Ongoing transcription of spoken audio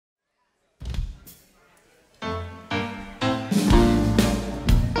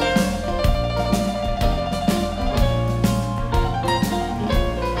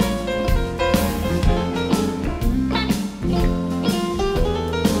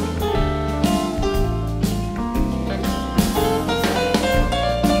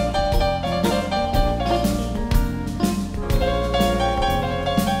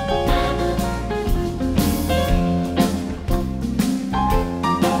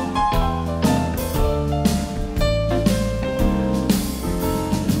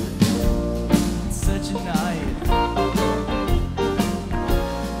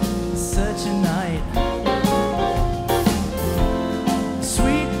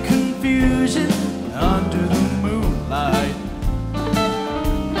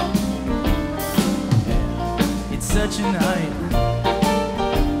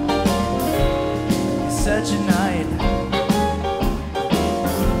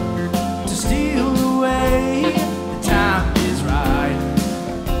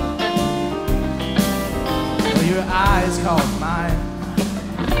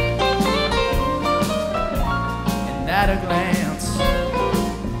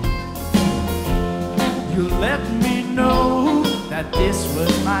let me know that this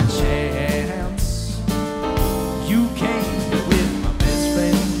was my chance. You came with my best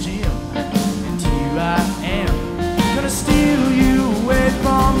friend Jim, and here I am, gonna steal you away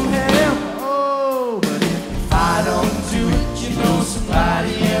from him. Oh, but if I don't do it, you know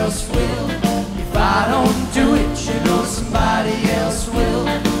somebody else will. If I don't do it, you know somebody else will.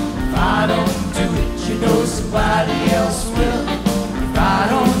 If I don't do it, you know somebody else will. If I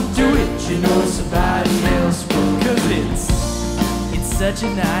don't do it, you know somebody else will. 'Cause it's such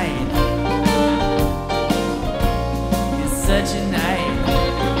a night. It's such a night.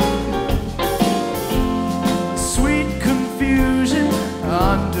 Sweet confusion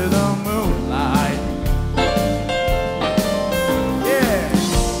under the moonlight. Yeah,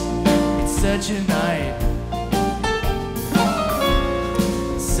 it's such a night.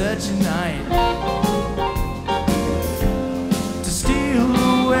 Such a night to steal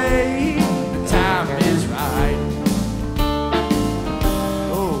away. The time is right.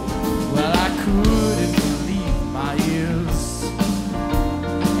 Oh, well, I couldn't believe my ears,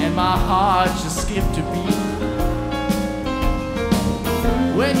 and my heart just skipped a beat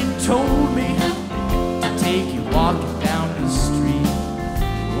when you told me to take you walking down the street.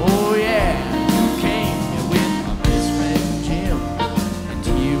 Oh yeah, you came here with my best friend Jim, and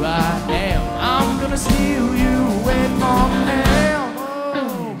here I am, I'm gonna steal you away from him.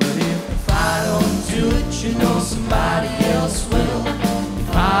 Oh, but if I don't do it, you know somebody else will. If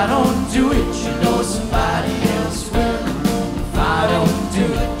I don't do it, you know somebody else will. If I don't do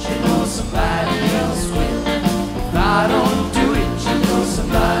it, you know somebody else will. If I don't do it, you know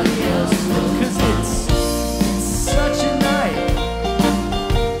somebody else will. 'Cause it's such a night.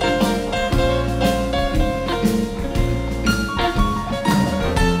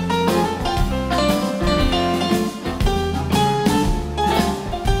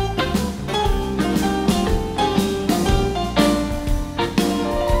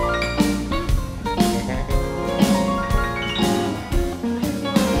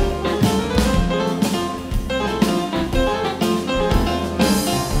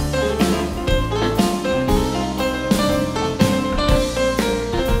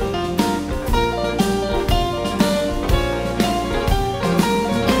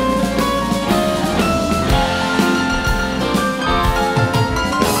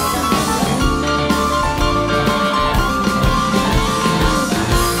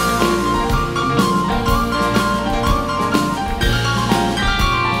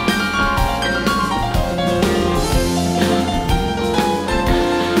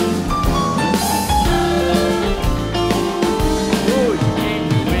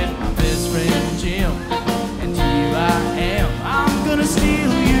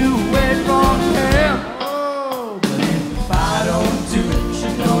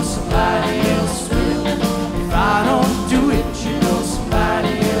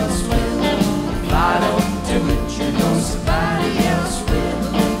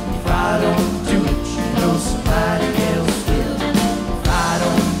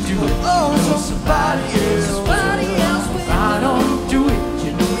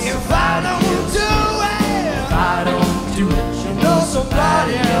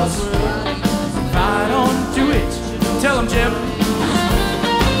 Tell him, Jim.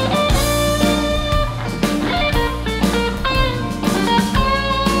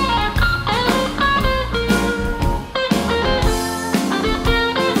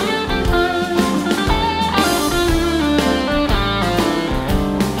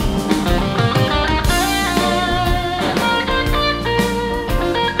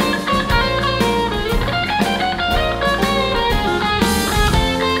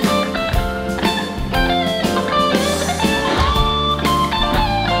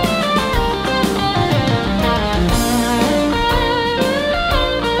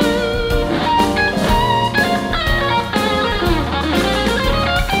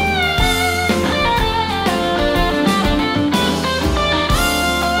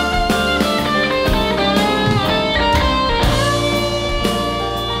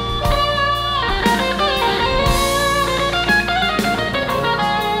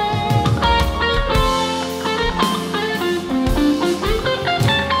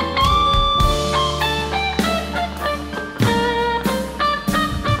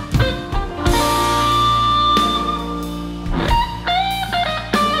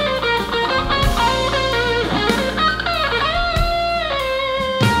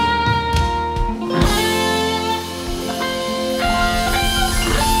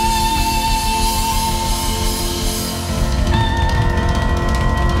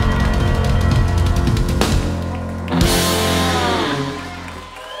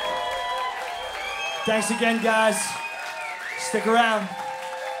 Thanks again, guys. Stick around.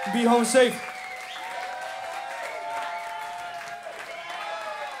 Be home safe.